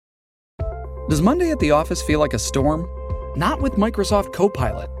Does Monday at the office feel like a storm? Not with Microsoft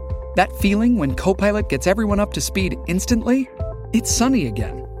Copilot. That feeling when Copilot gets everyone up to speed instantly? It's sunny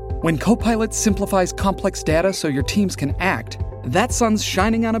again. When Copilot simplifies complex data so your teams can act, that sun's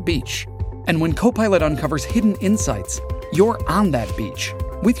shining on a beach. And when Copilot uncovers hidden insights, you're on that beach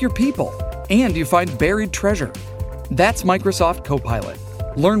with your people, and you find buried treasure. That's Microsoft Copilot.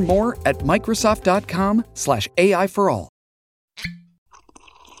 Learn more at Microsoft.com/AI for all.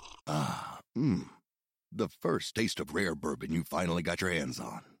 The first taste of rare bourbon you finally got your hands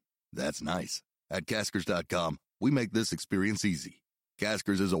on. That's nice. At Caskers.com, we make this experience easy.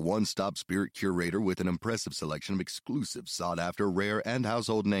 Caskers is a one-stop spirit curator with an impressive selection of exclusive, sought-after, rare, and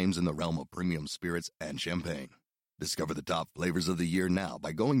household names in the realm of premium spirits and champagne. Discover the top flavors of the year now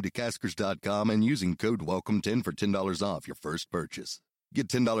by going to Caskers.com and using code WELCOME10 for $10 off your first purchase. Get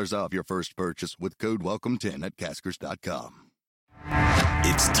 $10 off your first purchase with code WELCOME10 at Caskers.com.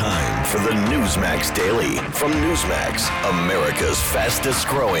 It's time for the Newsmax Daily from Newsmax, America's fastest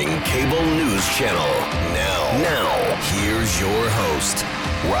growing cable news channel. Now, here's your host,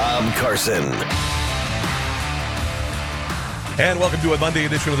 Rob Carson. And welcome to a Monday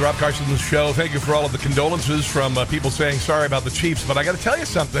edition of the Rob Carson's Show. Thank you for all of the condolences from people saying sorry about the Chiefs. But I got to tell you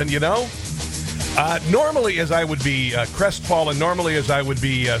something, normally as I would be crestfallen, normally as I would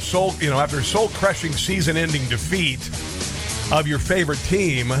be after a soul-crushing season-ending defeat of your favorite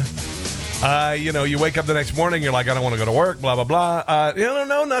team, you wake up the next morning, you're like, I don't want to go to work, blah, blah, blah.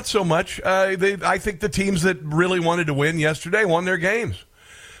 No, not so much. I think the teams that really wanted to win yesterday won their games.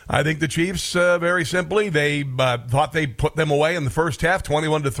 I think the Chiefs, very simply, they thought they put them away in the first half,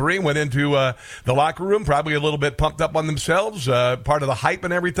 21-3, went into the locker room, probably a little bit pumped up on themselves, part of the hype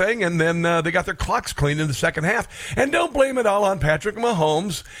and everything, and then they got their clocks cleaned in the second half. And don't blame it all on Patrick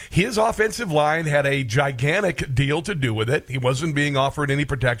Mahomes. His offensive line had a gigantic deal to do with it. He wasn't being offered any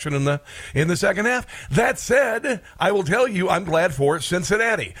protection in the second half. That said, I will tell you, I'm glad for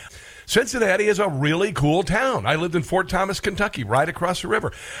Cincinnati. Cincinnati is a really cool town. I lived in Fort Thomas, Kentucky, right across the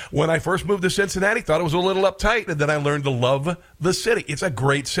river. When I first moved to Cincinnati, thought it was a little uptight, and then I learned to love the city. It's a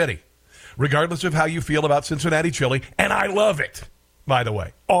great city, regardless of how you feel about Cincinnati chili, and I love it, by the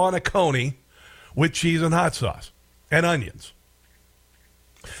way, on a coney with cheese and hot sauce and onions.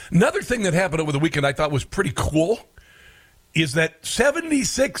 Another thing that happened over the weekend I thought was pretty cool is that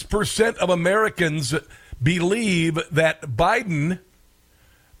 76% of Americans believe that Biden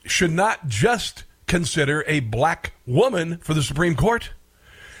should not just consider a black woman for the Supreme Court.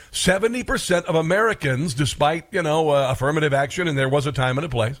 70% of Americans, despite, affirmative action, and there was a time and a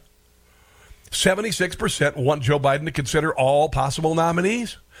place, 76% want Joe Biden to consider all possible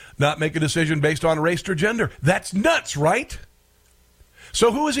nominees, not make a decision based on race or gender. That's nuts, right?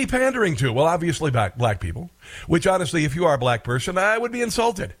 So who is he pandering to? Well, obviously black people, which honestly, if you are a black person, I would be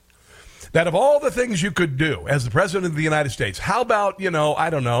insulted. That of all the things you could do as the president of the United States, how about,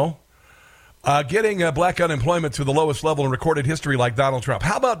 getting black unemployment to the lowest level in recorded history like Donald Trump?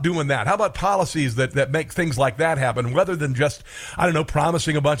 How about doing that? How about policies that make things like that happen rather than just,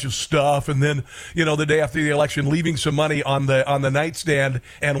 promising a bunch of stuff and then, the day after the election, leaving some money on the nightstand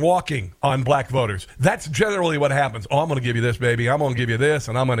and walking on black voters? That's generally what happens. Oh, I'm going to give you this, baby. I'm going to give you this,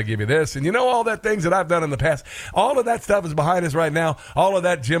 and I'm going to give you this. And all that things that I've done in the past, all of that stuff is behind us right now. All of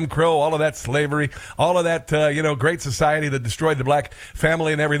that Jim Crow, all of that slavery, all of that, great society that destroyed the black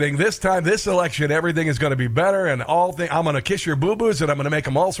family and everything. This time, this election, everything is going to be better, and I'm going to kiss your boo-boos, and I'm going to make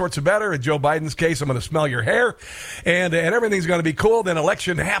them all sorts of better. In Joe Biden's case, I'm going to smell your hair, and everything's going to be cool. Then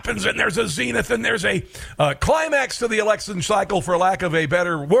election happens, and there's a zenith, and there's a climax to the election cycle, for lack of a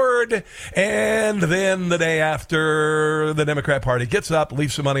better word, and then the day after, the Democrat Party gets up,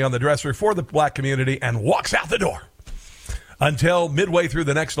 leaves some money on the dresser for the black community, and walks out the door. Until midway through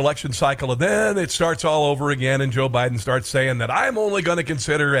the next election cycle, and then it starts all over again, and Joe Biden starts saying that I'm only going to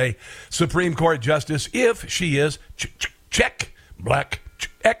consider a Supreme Court justice if she is black,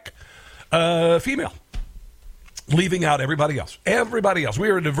 female, leaving out everybody else. Everybody else. We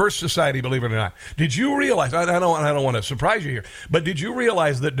are a diverse society, believe it or not. Did you realize? I don't want to surprise you here, but did you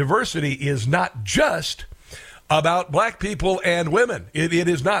realize that diversity is not just about black people and women? It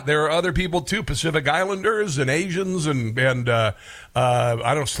is not. There are other people too, Pacific Islanders and Asians and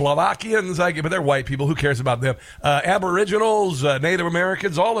Slovakians, but they're white people. Who cares about them? Aboriginals, Native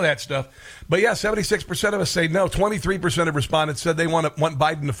Americans, all of that stuff. But yeah, 76% of us say no. 23% of respondents said they want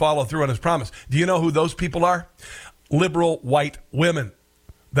Biden to follow through on his promise. Do you know who those people are? Liberal white women.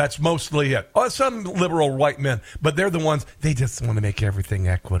 That's mostly it. Oh, some liberal white men, but they're the ones, they just want to make everything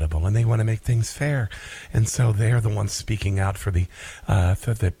equitable and they want to make things fair. And so they're the ones speaking out for the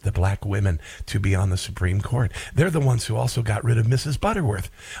black women to be on the Supreme Court. They're the ones who also got rid of Mrs.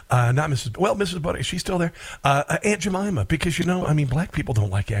 Butterworth. Mrs. Butterworth, is she still there? Aunt Jemima, because, black people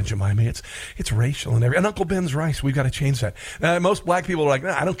don't like Aunt Jemima. It's racial and everything. And Uncle Ben's rice, we've got to change that. Most black people are like,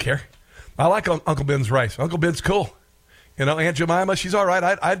 nah, I don't care. I like Uncle Ben's rice. Uncle Ben's cool. Aunt Jemima, she's all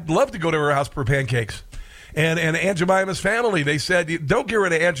right. I'd love to go to her house for pancakes. And Aunt Jemima's family, they said, don't get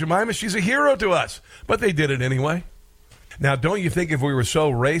rid of Aunt Jemima. She's a hero to us. But they did it anyway. Now, don't you think if we were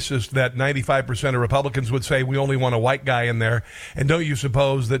so racist that 95% of Republicans would say we only want a white guy in there? And don't you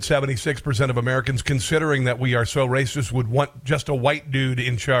suppose that 76% of Americans, considering that we are so racist, would want just a white dude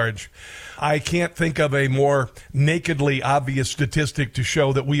in charge? I can't think of a more nakedly obvious statistic to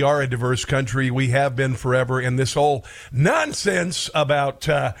show that we are a diverse country. We have been forever, and this whole nonsense about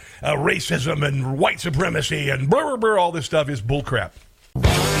racism and white supremacy and blah, blah, blah, all this stuff is bullcrap.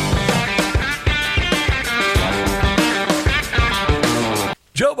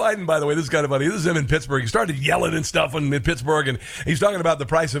 Joe Biden, by the way, this is kind of funny. This is him in Pittsburgh. He started yelling and stuff in Pittsburgh, and he's talking about the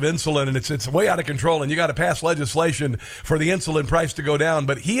price of insulin, and it's way out of control, and you got to pass legislation for the insulin price to go down.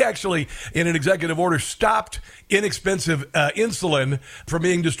 But he actually, in an executive order, stopped inexpensive insulin from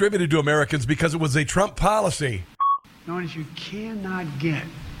being distributed to Americans because it was a Trump policy. Notice you cannot get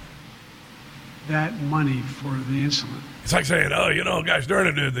that money for the insulin. It's like saying, gosh darn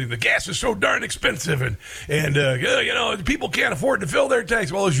it, the gas is so darn expensive, and people can't afford to fill their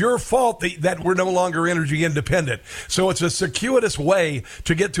tanks. Well, it's your fault that we're no longer energy independent. So it's a circuitous way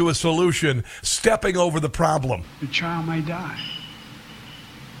to get to a solution, stepping over the problem. Your child may die.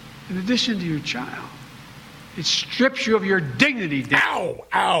 In addition to your child, it strips you of your dignity.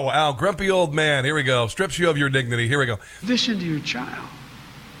 Ow, grumpy old man. Here we go. Strips you of your dignity. Here we go. In addition to your child,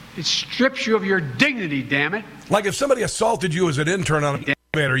 it strips you of your dignity, damn it. Like if somebody assaulted you as an intern on an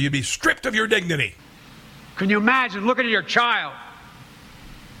elevator, you'd be stripped of your dignity. Can you imagine looking at your child?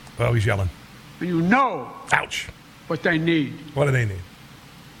 Oh, he's yelling. And you know. Ouch. What they need. What do they need?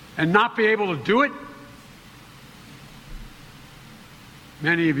 And not be able to do it?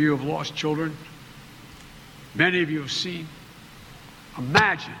 Many of you have lost children. Many of you have seen.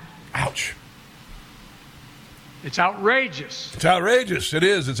 Imagine. Ouch. It's outrageous. It's outrageous. It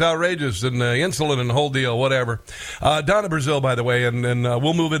is. It's outrageous. And insulin and the whole deal, whatever. Donna Brazile, by the way, and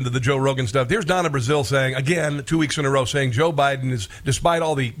we'll move into the Joe Rogan stuff. Here's Donna Brazile saying, again, 2 weeks in a row, saying Joe Biden is, despite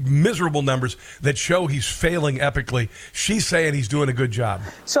all the miserable numbers that show he's failing epically, she's saying he's doing a good job.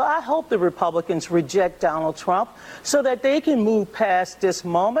 So I hope the Republicans reject Donald Trump so that they can move past this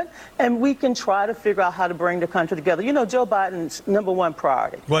moment and we can try to figure out how to bring the country together. Joe Biden's number one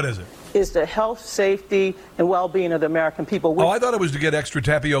priority. What is it? Is the health, safety, and well-being of the American people. I thought it was to get extra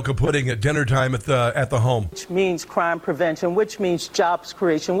tapioca pudding at dinner time at the home. Which means crime prevention, which means jobs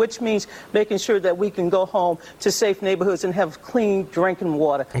creation, which means making sure that we can go home to safe neighborhoods and have clean drinking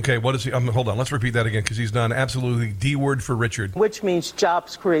water. Okay, what is he? Hold on, let's repeat that again because he's done absolutely D word for Richard. Which means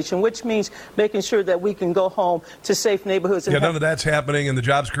jobs creation, which means making sure that we can go home to safe neighborhoods. And none of that's happening, and the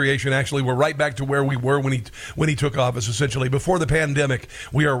jobs creation actually we're right back to where we were when he took office. Essentially, before the pandemic,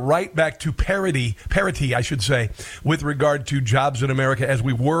 we are right back to parity, I should say, with regard to jobs in America as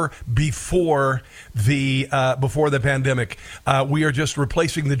we were before the pandemic. We are just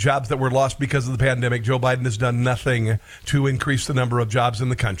replacing the jobs that were lost because of the pandemic. Joe Biden has done nothing to increase the number of jobs in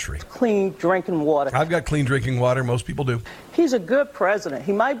the country. Clean drinking water. I've got clean drinking water. Most people do. He's a good president.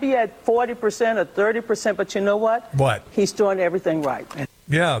 He might be at 40% or 30%, but you know what? What? He's doing everything right.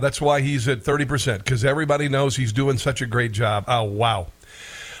 Yeah, that's why he's at 30%, because everybody knows he's doing such a great job. Oh, wow.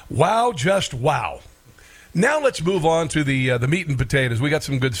 Wow, just wow. Now let's move on to the meat and potatoes. We got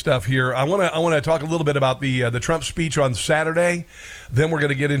some good stuff here. I want to talk a little bit about the Trump speech on Saturday. Then we're going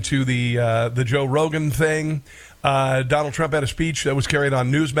to get into the Joe Rogan thing. Donald Trump had a speech that was carried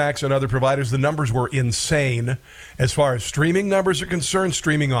on Newsmax and other providers. The numbers were insane as far as streaming numbers are concerned,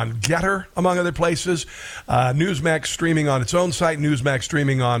 streaming on Getter, among other places. Newsmax streaming on its own site, Newsmax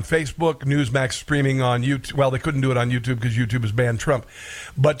streaming on Facebook, Newsmax streaming on YouTube. Well, they couldn't do it on YouTube because YouTube has banned Trump.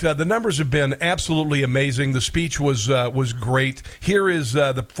 But the numbers have been absolutely amazing. The speech was great. Here is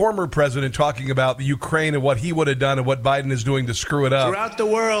the former president talking about the Ukraine and what he would have done and what Biden is doing to screw it up. Throughout the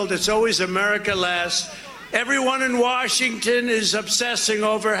world, it's always America last. Everyone in Washington is obsessing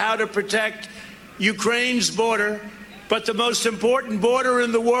over how to protect Ukraine's border. But the most important border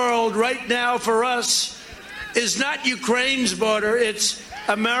in the world right now for us is not Ukraine's border, it's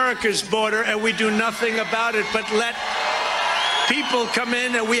America's border, and we do nothing about it but let people come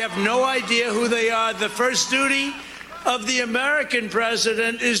in and we have no idea who they are. The first duty of the American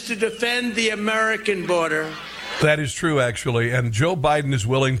president is to defend the American border. That is true, actually. And Joe Biden is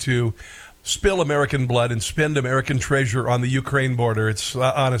willing to spill American blood and spend American treasure on the Ukraine border. It's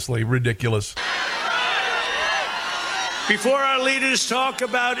honestly ridiculous. Before our leaders talk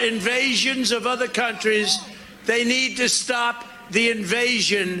about invasions of other countries, they need to stop the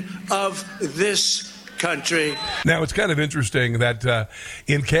invasion of this country. Now, it's kind of interesting that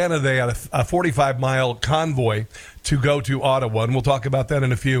in Canada they had a 45-mile convoy to go to Ottawa, and we'll talk about that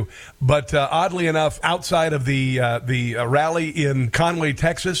in a few. But oddly enough, outside of the rally in Conway,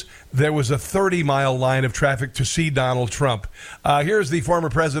 Texas, there was a 30-mile line of traffic to see Donald Trump. Here's the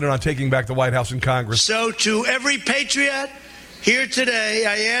former president on taking back the White House and Congress. So to every patriot here today,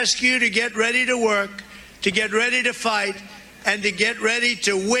 I ask you to get ready to work, to get ready to fight, and to get ready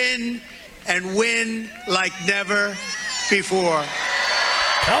to win, and win like never before.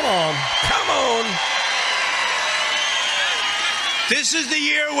 Come on. Come on. This is the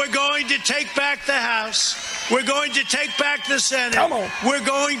year we're going to take back the House. We're going to take back the Senate. Come on. We're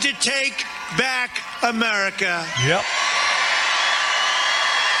going to take back America. Yep.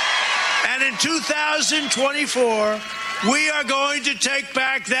 And in 2024, we are going to take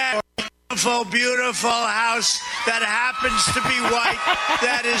back that beautiful, beautiful house that happens to be white,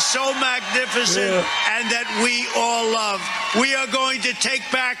 that is so magnificent, and that we all love. We are going to take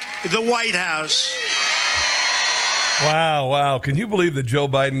back the White House. Wow. Can you believe that Joe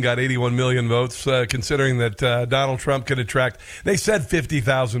Biden got 81 million votes, considering that Donald Trump could attract, they said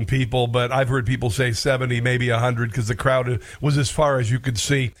 50,000 people, but I've heard people say 70, maybe 100, because the crowd was as far as you could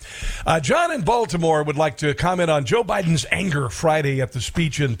see. John in Baltimore would like to comment on Joe Biden's anger Friday at the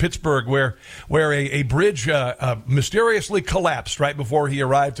speech in Pittsburgh, where a bridge mysteriously collapsed right before he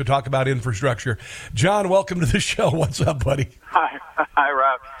arrived to talk about infrastructure. John, welcome to the show. What's up, buddy? Hi,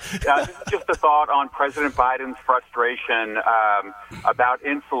 Rob. This is just a thought on President Biden's frustration about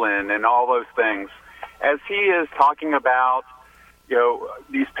insulin and all those things. As he is talking about,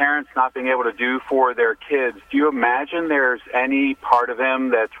 these parents not being able to do for their kids, do you imagine there's any part of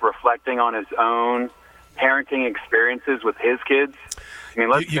him that's reflecting on his own parenting experiences with his kids? I mean,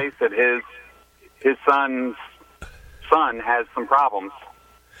 let's face it, his son's son has some problems.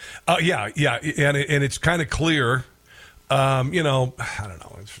 Yeah, and it's kind of clear. I don't know.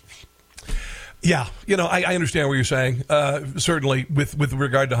 I understand what you're saying. Certainly, with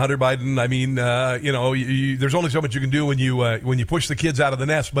regard to Hunter Biden, I mean, there's only so much you can do when you push the kids out of the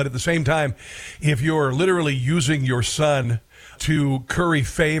nest. But at the same time, if you're literally using your son to curry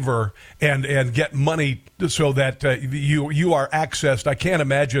favor and get money so that you are accessed, I can't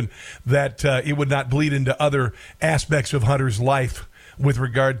imagine that it would not bleed into other aspects of Hunter's life with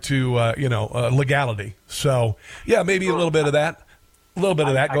regard to legality. So yeah, maybe a little bit of that. Go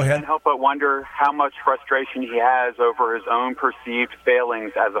ahead. I can't help but wonder how much frustration he has over his own perceived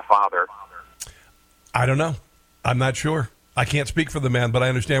failings as a father. I don't know. I'm not sure. I can't speak for the man, but I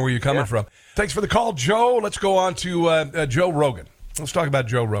understand where you're coming from. Thanks for the call, Joe. Let's go on to Joe Rogan. Let's talk about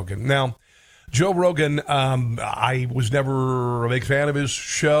Joe Rogan. Now, Joe Rogan, I was never a big fan of his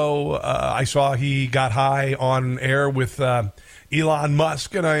show. I saw he got high on air with Elon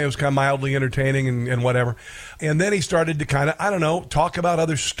Musk, and it was kind of mildly entertaining and whatever. And then he started to kind of, talk about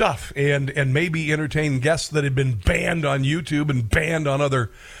other stuff and maybe entertain guests that had been banned on YouTube and banned on other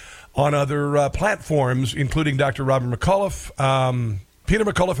platforms, including Dr. Robert McAuliffe, Peter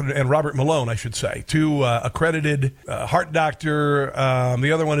McAuliffe and Robert Malone, I should say, two accredited heart doctor.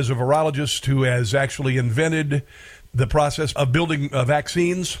 The other one is a virologist who has actually invented the process of building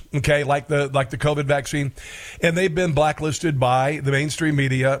vaccines, like the COVID vaccine. And they've been blacklisted by the mainstream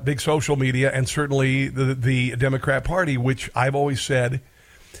media, big social media, and certainly the Democrat Party, which I've always said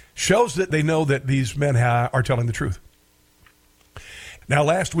shows that they know that these men are telling the truth. Now,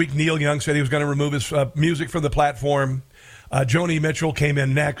 last week, Neil Young said he was going to remove his music from the platform. Joni Mitchell came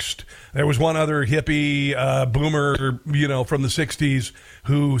in next. There was one other hippie boomer, from the 60s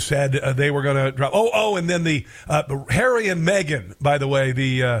who said they were going to drop. And then the Harry and Meghan, by the way,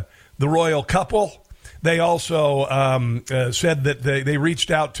 the royal couple, they also said that they reached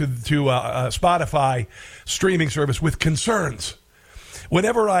out to Spotify streaming service with concerns.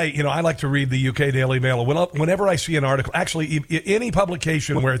 Whenever I like to read the UK Daily Mail. Whenever I see an article, actually any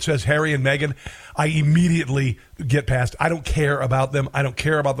publication where it says Harry and Meghan, I immediately get past. I don't care about them. I don't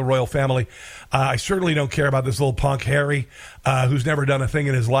care about the royal family. I certainly don't care about this little punk Harry, who's never done a thing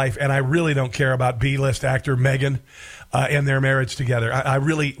in his life. And I really don't care about B-list actor Meghan and their marriage together. I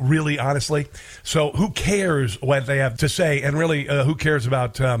really, really, honestly. So who cares what they have to say? And really, who cares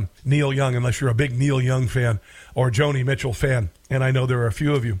about Neil Young, unless you're a big Neil Young fan or Joni Mitchell fan? And I know there are a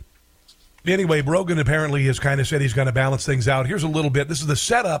few of you. Anyway, Rogan apparently has kind of said he's going to balance things out. Here's a little bit. This is the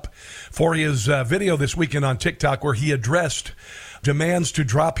setup for his video this weekend on TikTok where he addressed demands to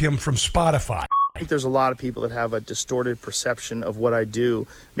drop him from Spotify. I think there's a lot of people that have a distorted perception of what I do,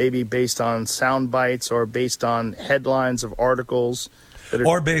 maybe based on sound bites or based on headlines of articles.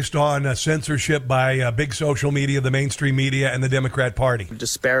 Or based on censorship by big social media, the mainstream media, and the Democrat Party.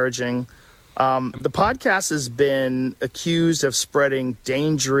 Disparaging. The podcast has been accused of spreading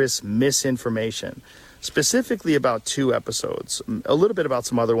dangerous misinformation, specifically about 2 episodes, a little bit about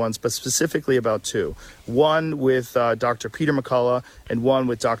some other ones, but specifically about 2. One with Dr. Peter McCullough and one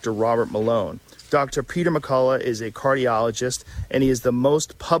with Dr. Robert Malone. Dr. Peter McCullough is a cardiologist, and he is the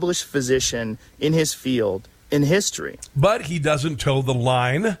most published physician in his field in history. But he doesn't toe the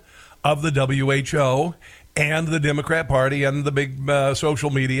line of the WHO and the Democrat Party and the big social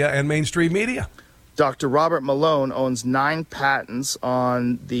media and mainstream media. Dr. Robert Malone owns 9 patents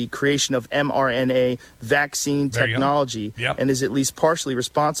on the creation of mRNA vaccine technology and is at least partially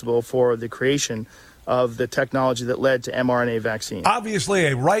responsible for the creation of the technology that led to mRNA vaccine. Obviously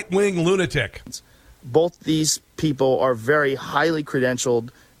a right-wing lunatic. Both these people are very highly credentialed,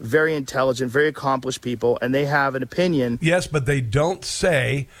 very intelligent, very accomplished people, and they have an opinion. Yes, but they don't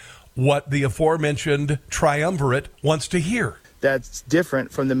say what the aforementioned triumvirate wants to hear. That's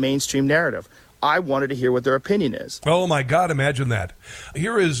different from the mainstream narrative. I wanted to hear what their opinion is. Oh, my God, imagine that.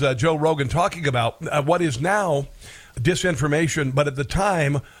 Here is Joe Rogan talking about what is now disinformation, but at the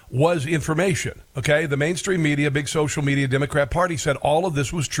time was information. Okay, the mainstream media, big social media, Democrat Party said all of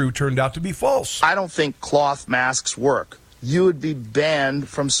this was true, turned out to be false. I don't think cloth masks work. You would be banned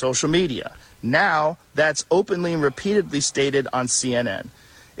from social media. Now, that's openly and repeatedly stated on CNN.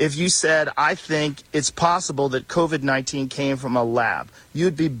 If you said, I think it's possible that COVID-19 came from a lab,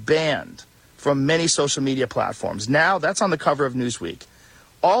 you'd be banned from many social media platforms. Now, that's on the cover of Newsweek.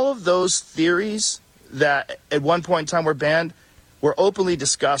 All of those theories that at one point in time were banned were openly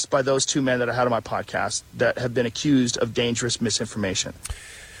discussed by those 2 men that I had on my podcast that have been accused of dangerous misinformation.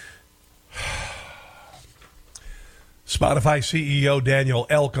 Spotify CEO Daniel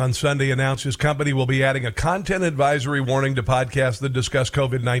Elk on Sunday announced his company will be adding a content advisory warning to podcasts that discuss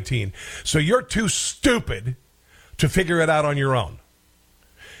COVID-19. So you're too stupid to figure it out on your own.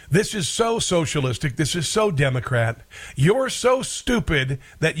 This is so socialistic. This is so Democrat. You're so stupid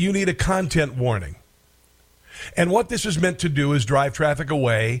that you need a content warning. And what this is meant to do is drive traffic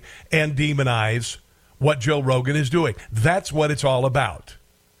away and demonize what Joe Rogan is doing. That's what it's all about.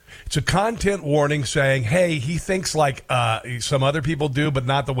 It's a content warning saying, hey, he thinks like some other people do, but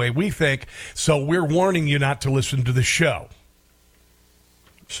not the way we think, so we're warning you not to listen to the show.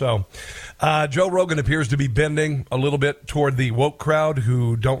 So Joe Rogan appears to be bending a little bit toward the woke crowd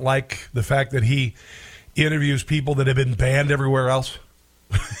who don't like the fact that he interviews people that have been banned everywhere else.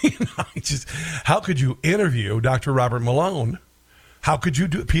 How could you interview Dr. Robert Malone? How could you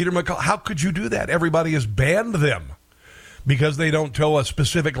do Peter McCullough? How could you do that? Everybody has banned them because they don't toe a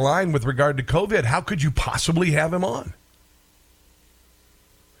specific line with regard to COVID. How could you possibly have him on?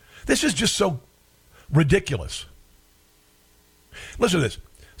 This is just so ridiculous. Listen to this.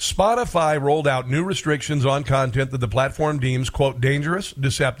 Spotify rolled out new restrictions on content that the platform deems, quote, dangerous,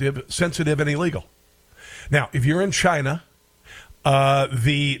 deceptive, sensitive, and illegal. Now, if you're in China,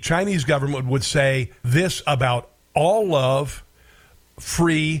 the Chinese government would say this about all of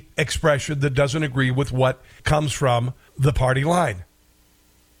free expression that doesn't agree with what comes from the party line.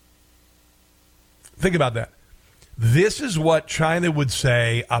 Think about that. This is what China would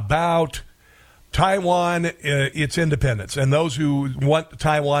say about Taiwan, its independence, and those who want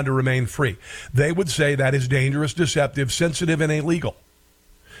Taiwan to remain free. They would say that is dangerous, deceptive, sensitive, and illegal.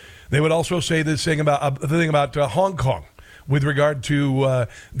 They would also say this thing about Hong Kong with regard to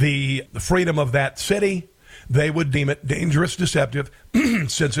the freedom of that city. They would deem it dangerous, deceptive,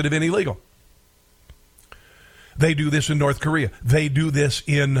 sensitive, and illegal. They do this in North Korea. They do this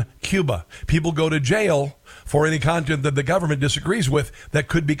in Cuba. People go to jail for any content that the government disagrees with that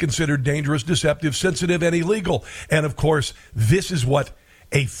could be considered dangerous, deceptive, sensitive, and illegal. And, of course, this is what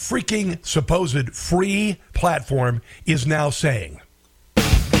a freaking supposed free platform is now saying.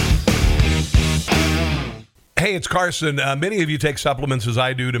 Hey, it's Carson. Many of you take supplements as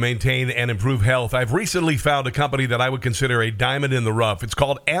I do to maintain and improve health. I've recently found a company that I would consider a diamond in the rough. It's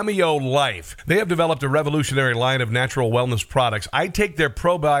called Amio Life. They have developed a revolutionary line of natural wellness products. I take their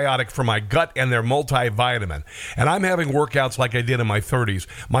probiotic for my gut and their multivitamin, and I'm having workouts like I did in my 30s.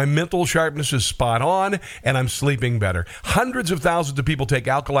 My mental sharpness is spot on, and I'm sleeping better. Hundreds of thousands of people take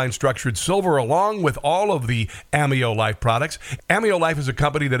alkaline structured silver along with all of the Amio Life products. Amio Life is a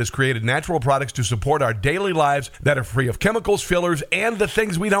company that has created natural products to support our daily lives lives that are free of chemicals, fillers, and the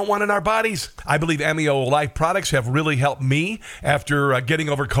things we don't want in our bodies. I believe Amio Life products have really helped me after getting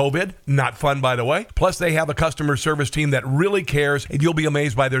over COVID. Not fun, by the way. Plus, they have a customer service team that really cares, and you'll be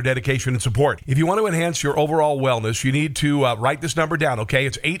amazed by their dedication and support. If you want to enhance your overall wellness, you need to write this number down, okay?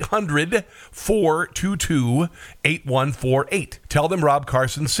 It's 800-422-8148. Tell them Rob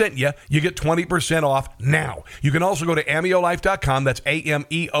Carson sent you. You get 20% off now. You can also go to AmeoLife.com. That's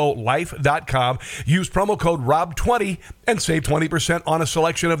AMEOLife.com. Use promo code ROB20 and save 20% on a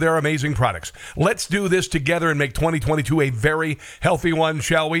selection of their amazing products. Let's do this together and make 2022 a very healthy one,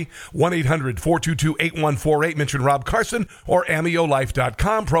 shall we? 1-800-422-8148. Mention Rob Carson or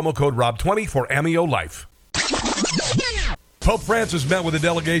AmeoLife.com. Promo code ROB20 for Ameo Life. Pope Francis met with a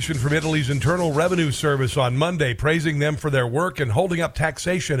delegation from Italy's Internal Revenue Service on Monday, praising them for their work and holding up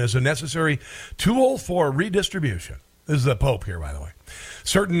taxation as a necessary tool for redistribution. This is the Pope here, by the way.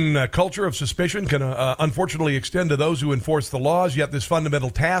 Certain culture of suspicion can unfortunately extend to those who enforce the laws, yet this fundamental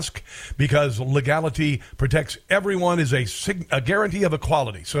task, because legality protects everyone, is a guarantee of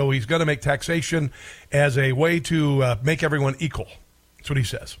equality. So he's going to make taxation as a way to make everyone equal. That's what he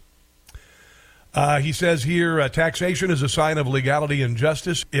says. He says here, taxation is a sign of legality and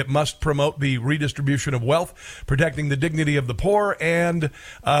justice. It must promote the redistribution of wealth, protecting the dignity of the poor and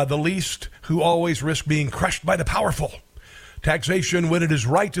the least, who always risk being crushed by the powerful. Taxation, when it is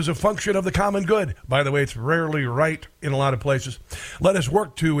right, is a function of the common good. By the way, it's rarely right in a lot of places. Let us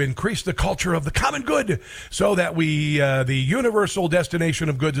work to increase the culture of the common good so that the universal destination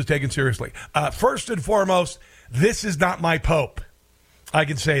of goods is taken seriously. First and foremost, this is not my Pope. I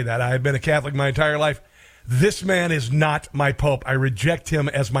can say that. I've been a Catholic my entire life. This man is not my Pope. I reject him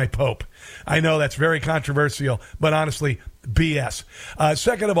as my Pope. I know that's very controversial, but honestly, BS.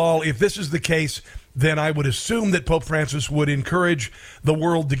 Second of all, if this is the case, then I would assume that Pope Francis would encourage the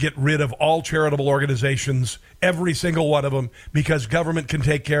world to get rid of all charitable organizations, every single one of them, because government can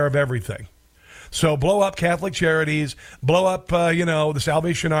take care of everything. So blow up Catholic Charities, blow up, the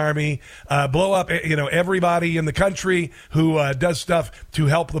Salvation Army, blow up, everybody in the country who does stuff to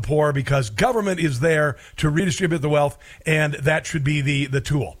help the poor, because government is there to redistribute the wealth, and that should be the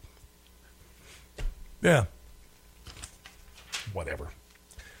tool. Yeah. Whatever.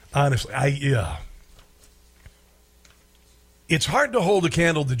 Honestly, it's hard to hold a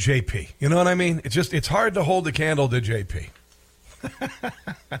candle to JP. You know what I mean? It's hard to hold a candle to JP.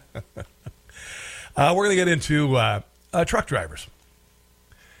 We're going to get into truck drivers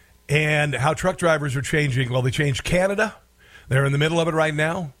and how truck drivers are changing. Well, they changed Canada. They're in the middle of it right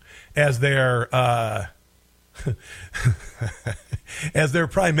now as their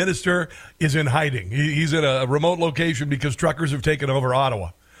prime minister is in hiding. He's in a remote location because truckers have taken over Ottawa.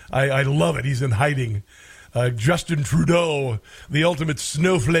 I love it. He's in hiding. Justin Trudeau, the ultimate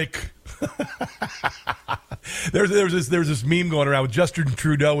snowflake. There's this meme going around with Justin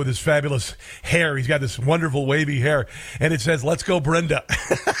Trudeau with his fabulous hair. He's got this wonderful wavy hair, and it says, "Let's go, Brenda."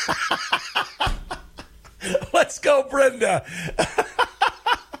 Let's go, Brenda.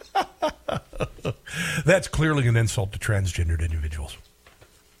 That's clearly an insult to transgendered individuals.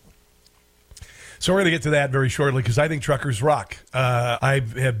 So we're going to get to that very shortly because I think truckers rock. I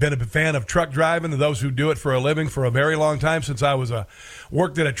have been a fan of truck driving and those who do it for a living for a very long time, since I was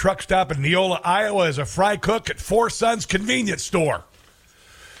worked at a truck stop in Neola, Iowa as a fry cook at Four Sons Convenience Store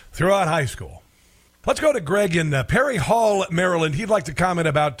throughout high school. Let's go to Greg in Perry Hall, Maryland. He'd like to comment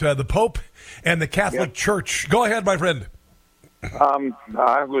about the Pope and the Catholic Church. Go ahead, my friend.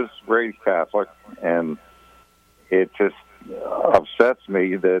 I was raised Catholic, and it just upsets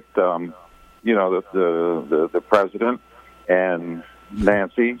me that the president and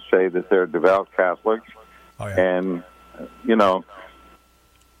Nancy say that they're devout Catholics. Oh, yeah. And,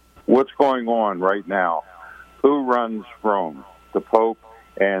 what's going on right now? Who runs Rome? The Pope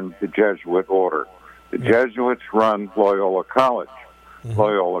and the Jesuit order. The Jesuits run Loyola College. Mm-hmm.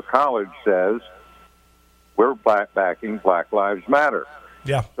 Loyola College says, we're backing Black Lives Matter.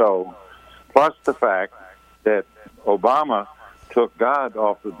 Yeah. So, plus the fact that Obama took God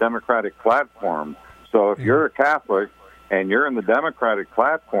off the Democratic platform. So if you're a Catholic and you're in the Democratic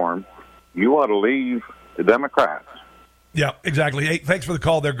platform, you ought to leave the Democrats. Yeah, exactly. Hey, thanks for the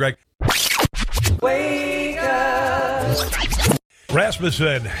call there, Greg. Wake up.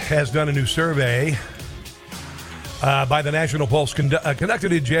 Rasmussen has done a new survey by the National Pulse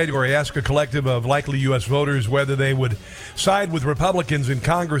conducted in January. Asked a collective of likely U.S. voters whether they would side with Republicans in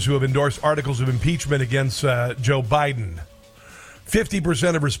Congress who have endorsed articles of impeachment against Joe Biden.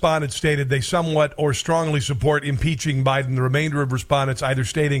 50% of respondents stated they somewhat or strongly support impeaching Biden. The remainder of respondents either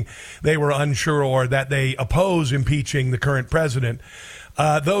stating they were unsure or that they oppose impeaching the current president.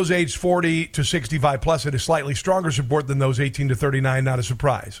 Those aged 40 to 65 plus had a slightly stronger support than those 18 to 39, not a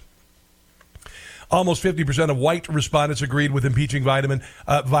surprise. Almost 50% of white respondents agreed with impeaching vitamin?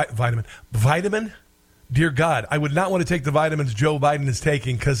 Dear God, I would not want to take the vitamins Joe Biden is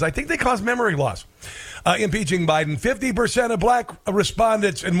taking because I think they cause memory loss. Impeaching Biden, 50% of black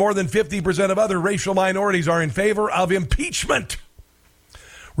respondents and more than 50% of other racial minorities are in favor of impeachment.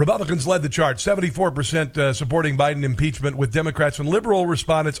 Republicans led the charge, 74% supporting Biden impeachment, with Democrats and liberal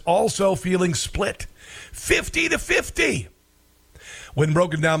respondents also feeling split, 50 to 50. When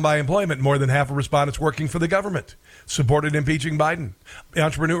broken down by employment, more than half of respondents working for the government supported impeaching Biden.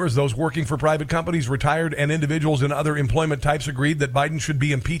 Entrepreneurs, those working for private companies, retired, and individuals in other employment types agreed that Biden should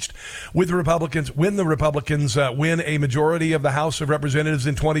be impeached with the Republicans when the Republicans win a majority of the House of Representatives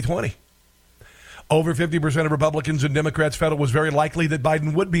in 2020. Over 50% of Republicans and Democrats felt it was very likely that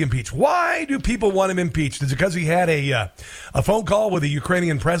Biden would be impeached. Why do people want him impeached? Is it because he had a phone call with the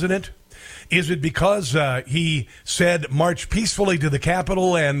Ukrainian president? Is it because he said march peacefully to the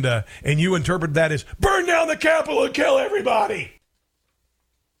Capitol and you interpret that as burn down the Capitol and kill everybody?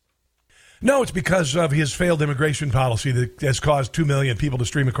 No, it's because of his failed immigration policy that has caused 2 million people to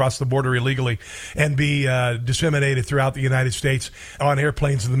stream across the border illegally and be disseminated throughout the United States on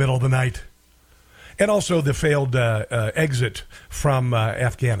airplanes in the middle of the night. And also the failed exit from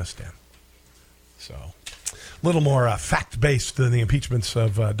Afghanistan. So a little more fact-based than the impeachments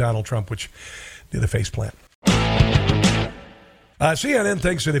of Donald Trump, which did a faceplant. CNN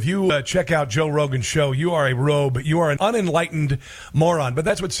thinks that if you check out Joe Rogan's show, you are a robe, you are an unenlightened moron. But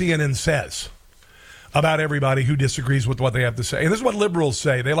that's what CNN says about everybody who disagrees with what they have to say. And this is what liberals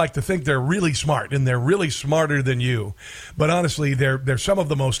say. They like to think they're really smart, and they're really smarter than you. But honestly, they're some of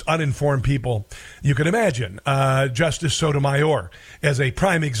the most uninformed people you can imagine. Justice Sotomayor, as a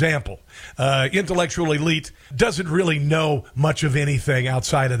prime example. Intellectual elite, doesn't really know much of anything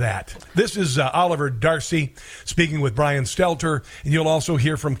outside of that. This is Oliver Darcy speaking with Brian Stelter, and you'll also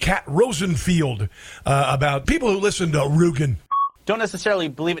hear from Kat Rosenfield about people who listen to Rogan. Don't necessarily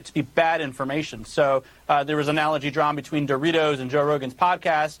believe it to be bad information. So there was an analogy drawn between Doritos and Joe Rogan's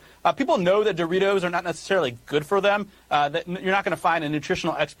podcast. People know that Doritos are not necessarily good for them. That you're not going to find a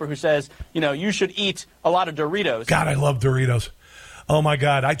nutritional expert who says, you should eat a lot of Doritos. God, I love Doritos. Oh, my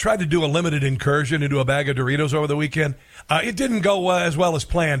God. I tried to do a limited incursion into a bag of Doritos over the weekend. It didn't go as well as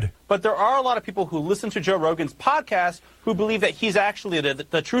planned. But there are a lot of people who listen to Joe Rogan's podcast who believe that he's actually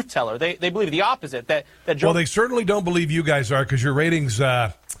the truth teller. They believe the opposite. That Joe Well, they certainly don't believe you guys are, because your ratings,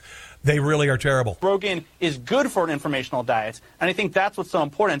 they really are terrible. Rogan is good for an informational diet. And I think that's what's so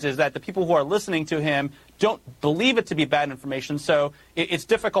important, is that the people who are listening to him don't believe it to be bad information. So it's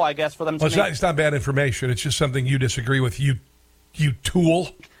difficult, I guess, for them to it's not bad information. It's just something you disagree with, you tool.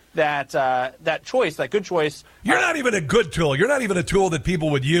 That choice, that good choice. You're not even a good tool. You're not even a tool that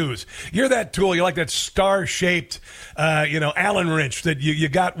people would use. You're that tool. You're like that star-shaped, Allen wrench that you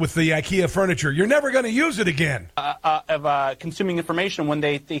got with the IKEA furniture. You're never going to use it again. Of consuming information when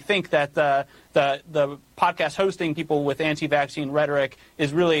they think that the podcast hosting people with anti-vaccine rhetoric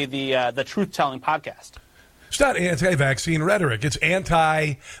is really the truth-telling podcast. It's not anti-vaccine rhetoric. It's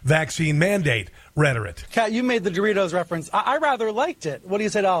anti-vaccine mandate rhetoric. Kat, you made the Doritos reference. I rather liked it. What do you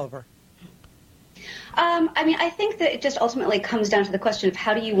say to Oliver? I think that it just ultimately comes down to the question of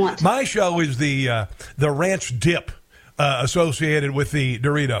how do you want to... My show is the ranch dip associated with the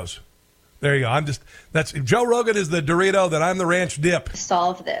Doritos. There you go. That's Joe Rogan is the Dorito, then I'm the ranch dip.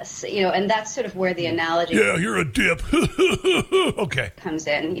 Solve this, and that's sort of where the analogy... Yeah, you're a dip. Okay. ...comes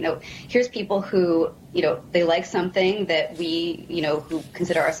in. Here's people who, they like something that we, who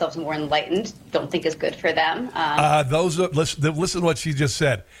consider ourselves more enlightened, don't think is good for them. Listen to what she just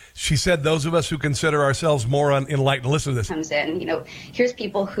said. She said those of us who consider ourselves more enlightened. Listen to this. ...comes in. Here's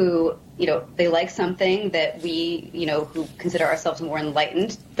people who, they like something that we, who consider ourselves more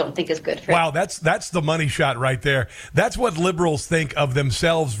enlightened, don't think is good for them. Wow, that's the money shot right there. That's what liberals think of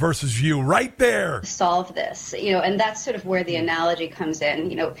themselves versus you right there. Solve this, and that's sort of where the analogy comes in.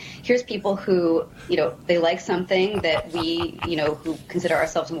 Here's people who, they like something that we, who consider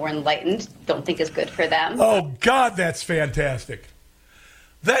ourselves more enlightened, don't think is good for them. Oh, God, that's fantastic.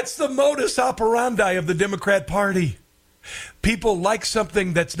 That's the modus operandi of the Democrat Party. People like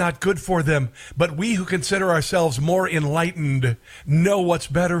something that's not good for them, but we who consider ourselves more enlightened know what's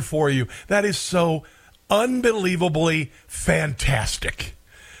better for you. That is so unbelievably fantastic.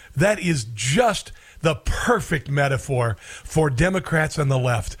 That is just the perfect metaphor for Democrats on the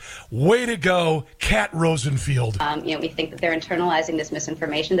left. Way to go, Kat Rosenfield. We think that they're internalizing this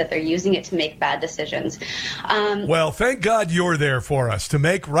misinformation, that they're using it to make bad decisions. Well, thank God you're there for us, to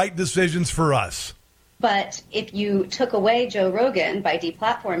make right decisions for us. But if you took away Joe Rogan by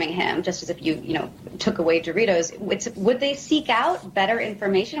deplatforming him, just as if you took away Doritos, would they seek out better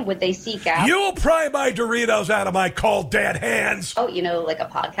information? Would they seek out... You'll pry my Doritos out of my cold, dead hands. Oh, like a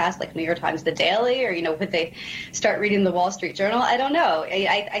podcast like New York Times The Daily, or, would they start reading the Wall Street Journal? I don't know.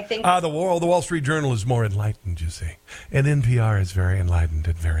 I think... The Wall Street Journal is more enlightened, you see. And NPR is very enlightened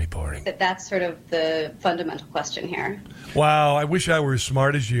and very boring. That's sort of the fundamental question here. Wow, I wish I were as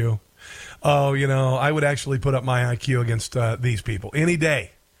smart as you. Oh, I would actually put up my IQ against these people any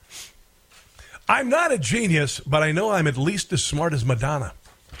day. I'm not a genius, but I know I'm at least as smart as Madonna.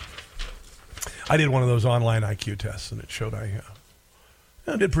 I did one of those online IQ tests, and it showed I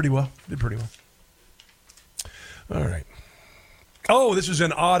did pretty well. All right. Oh, this is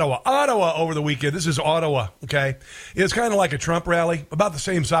in Ottawa. Ottawa over the weekend. This is Ottawa, okay? It's kind of like a Trump rally, about the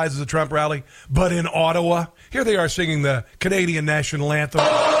same size as a Trump rally, but in Ottawa. Here they are singing the Canadian national anthem.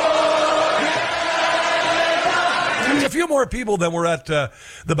 There's a few more people than were at the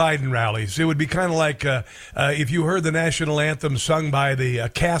Biden rallies. It would be kind of like if you heard the national anthem sung by the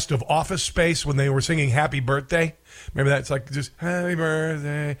cast of Office Space when they were singing Happy Birthday. Remember that? It's like just Happy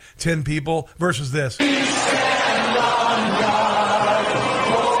Birthday, 10 people versus this.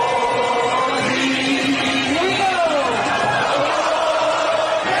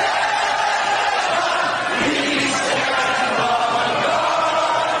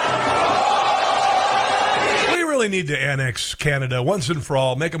 Need to annex Canada once and for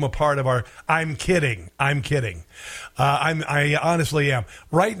all, make them a part of our... I'm kidding. I honestly am.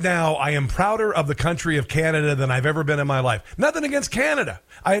 Right now, I am prouder of the country of Canada than I've ever been in my life. Nothing against Canada.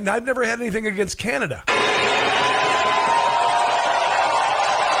 I've never had anything against Canada. But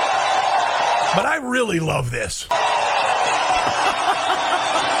I really love this.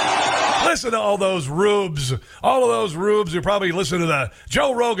 Listen to all those rubes who probably listen to the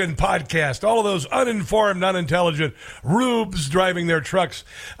Joe Rogan podcast, all of those uninformed, unintelligent rubes driving their trucks,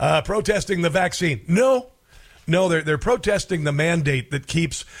 protesting the vaccine. No, they're protesting the mandate that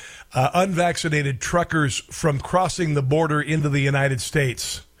keeps unvaccinated truckers from crossing the border into the United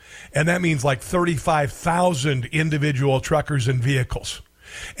States. And that means like 35,000 individual truckers and vehicles.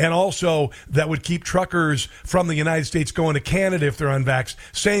 And also that would keep truckers from the United States going to Canada if they're unvaxxed.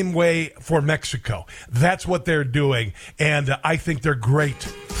 Same way for Mexico. That's what they're doing. And I think they're great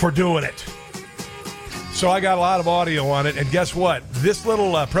for doing it. So I got a lot of audio on it. And guess what? This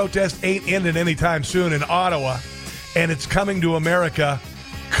little protest ain't ending anytime soon in Ottawa. And it's coming to America.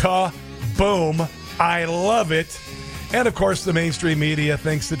 Kaboom. I love it. And, of course, the mainstream media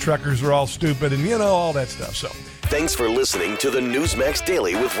thinks the truckers are all stupid and, all that stuff. So... Thanks for listening to the Newsmax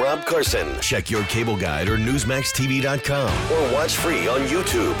Daily with Rob Carson. Check your cable guide or NewsmaxTV.com or watch free on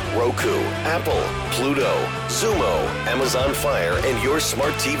YouTube, Roku, Apple, Pluto, Zumo, Amazon Fire, and your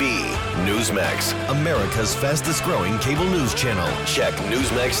smart TV. Newsmax, America's fastest growing cable news channel. Check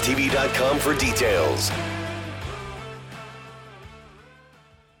NewsmaxTV.com for details.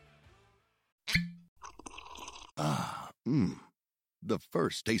 The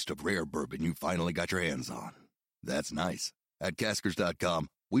first taste of rare bourbon you finally got your hands on. That's nice. At Caskers.com,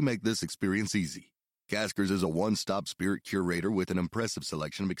 we make this experience easy. Caskers is a one-stop spirit curator with an impressive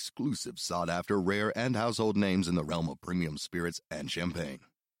selection of exclusive, sought-after, rare, and household names in the realm of premium spirits and champagne.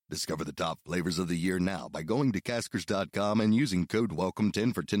 Discover the top flavors of the year now by going to Caskers.com and using code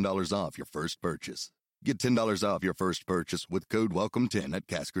WELCOME10 for $10 off your first purchase. Get $10 off your first purchase with code WELCOME10 at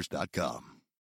Caskers.com.